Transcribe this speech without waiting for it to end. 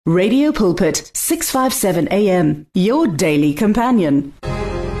Radio Pulpit, 657 AM, your daily companion.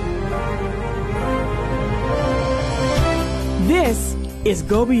 This is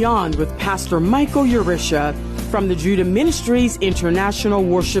Go Beyond with Pastor Michael Urisha from the Judah Ministries International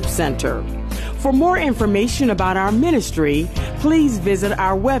Worship Center. For more information about our ministry, please visit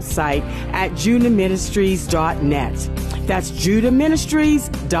our website at judahministries.net. That's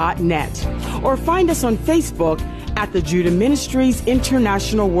judahministries.net. Or find us on Facebook at the Judah Ministries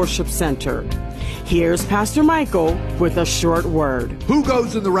International Worship Center. Here's Pastor Michael with a short word. Who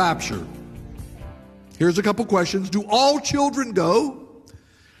goes in the rapture? Here's a couple questions. Do all children go?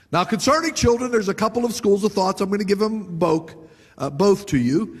 Now, concerning children, there's a couple of schools of thoughts. I'm going to give them both to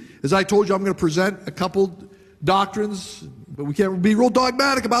you. As I told you, I'm going to present a couple doctrines, but we can't be real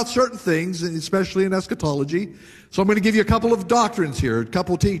dogmatic about certain things, especially in eschatology. So I'm going to give you a couple of doctrines here, a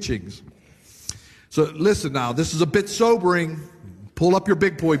couple of teachings. So listen now, this is a bit sobering. Pull up your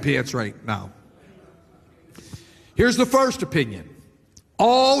big boy pants right now. Here's the first opinion.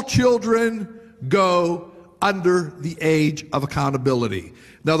 All children go under the age of accountability.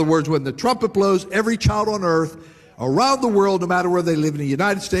 In other words, when the trumpet blows, every child on earth, around the world, no matter where they live, in the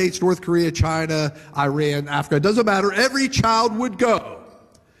United States, North Korea, China, Iran, Africa, it doesn't matter, every child would go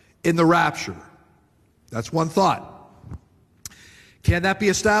in the rapture. That's one thought. Can that be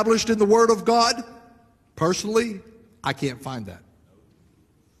established in the Word of God? Personally, I can't find that.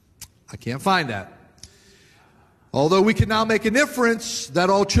 I can't find that. Although we can now make an inference that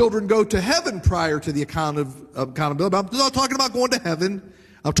all children go to heaven prior to the accountability. I'm not talking about going to heaven.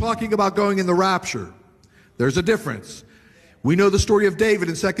 I'm talking about going in the rapture. There's a difference. We know the story of David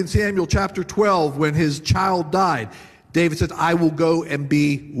in 2 Samuel chapter 12 when his child died. David said, I will go and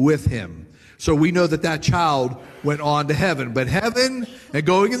be with him. So we know that that child went on to heaven. But heaven and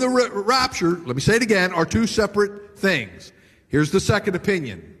going in the rapture, let me say it again, are two separate things. Here's the second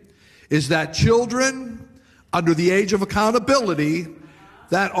opinion, is that children under the age of accountability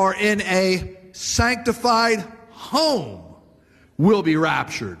that are in a sanctified home will be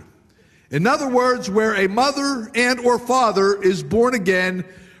raptured. In other words, where a mother and or father is born again,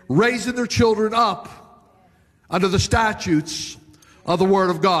 raising their children up under the statutes of the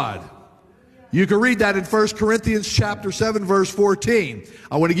Word of God. You can read that in 1 Corinthians chapter 7, verse 14.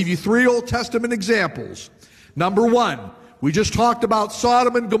 I want to give you three Old Testament examples. Number one, we just talked about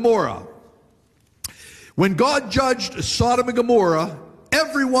Sodom and Gomorrah. When God judged Sodom and Gomorrah,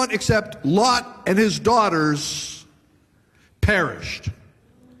 everyone except Lot and his daughters perished,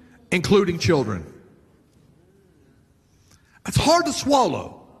 including children. It's hard to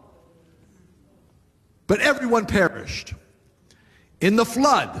swallow, but everyone perished. In the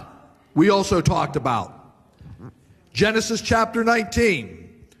flood, we also talked about Genesis chapter 19.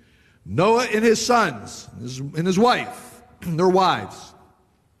 Noah and his sons and his wife and their wives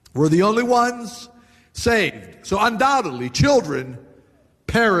were the only ones saved. So undoubtedly, children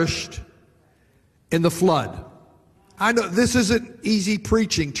perished in the flood. I know this isn't easy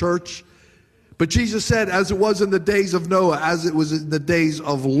preaching, church, but Jesus said, as it was in the days of Noah, as it was in the days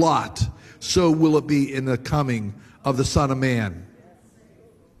of Lot, so will it be in the coming of the Son of Man.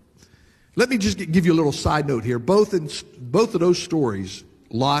 Let me just give you a little side note here. Both of those stories,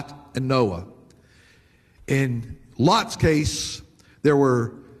 Lot and Noah. In Lot's case, there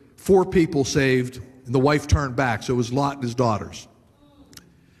were 4 people saved, and the wife turned back, so it was Lot and his daughters.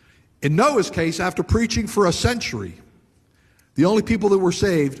 In Noah's case, after preaching for a century, the only people that were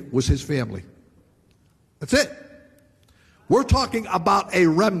saved was his family. That's it. We're talking about a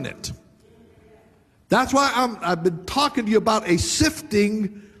remnant. That's why I've been talking to you about a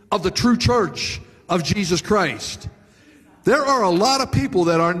sifting of the true church of Jesus Christ. There are a lot of people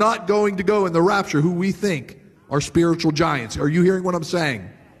that are not going to go in the rapture who we think are spiritual giants. Are you hearing what I'm saying?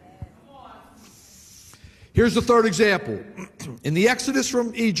 Here's the third example. In the Exodus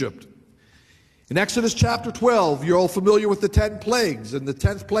from Egypt, in Exodus chapter 12, you're all familiar with the 10 plagues. And the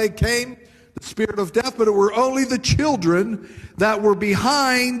 10th plague came, the spirit of death, but it were only the children that were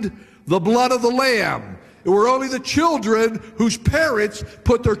behind the blood of the Lamb. It were only the children whose parents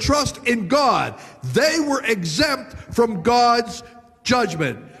put their trust in God. They were exempt from God's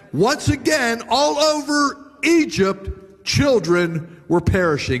judgment. Once again, all over Egypt, children were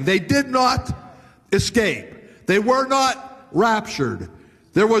perishing. They did not escape. They were not raptured.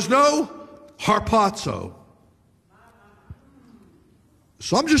 There was no harpazo.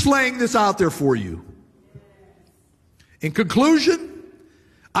 So I'm just laying this out there for you. In conclusion,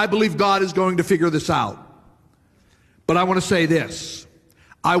 I believe God is going to figure this out. But I want to say this.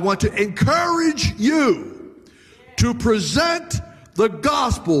 I want to encourage you to present the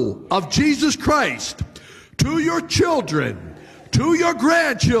gospel of Jesus Christ to your children, to your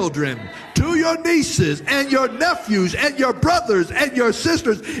grandchildren, to your nieces and your nephews and your brothers and your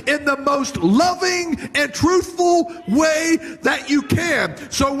sisters in the most loving and truthful way that you can.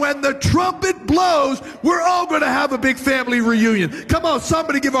 So when the trumpet blows, we're all going to have a big family reunion. Come on,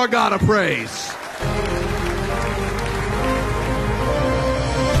 somebody give our God a praise.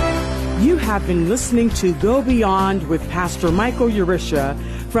 You have been listening to Go Beyond with Pastor Michael Urisha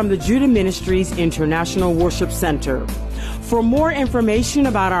from the Judah Ministries International Worship Center. For more information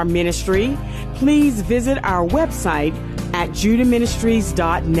about our ministry, please visit our website at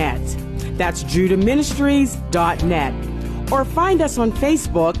judahministries.net. That's judahministries.net. Or find us on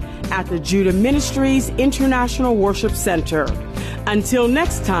Facebook at the Judah Ministries International Worship Center. Until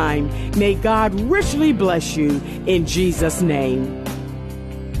next time, may God richly bless you in Jesus' name.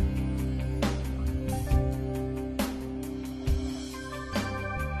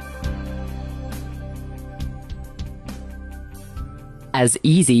 As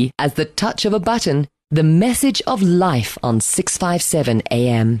easy as the touch of a button, the message of life on 657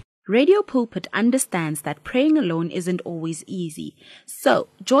 AM. Radio Pulpit understands that praying alone isn't always easy. So,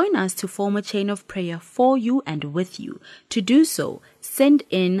 join us to form a chain of prayer for you and with you. To do so, send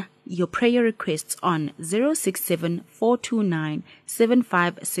in your prayer requests on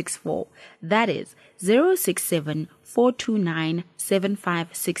 067-429-7564. That is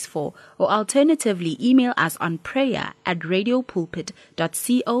 067-429-7564. Or alternatively, email us on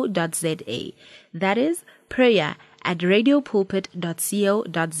prayer@radiopulpit.co.za. That is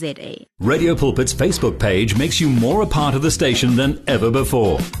prayer@radiopulpit.co.za. Radio Pulpit's Facebook page makes you more a part of the station than ever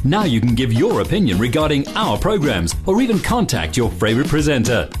before. Now you can give your opinion regarding our programs or even contact your favorite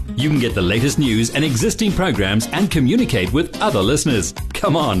presenter. You can get the latest news and existing programs and communicate with other listeners.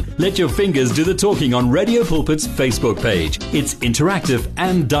 Come on, let your fingers do the talking on Radio Pulpit's Facebook page. It's interactive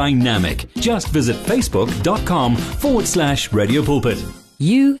and dynamic. Just visit facebook.com/Radio Pulpit.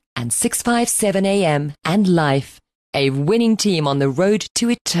 You and 657 AM and life, a winning team on the road to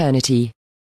eternity.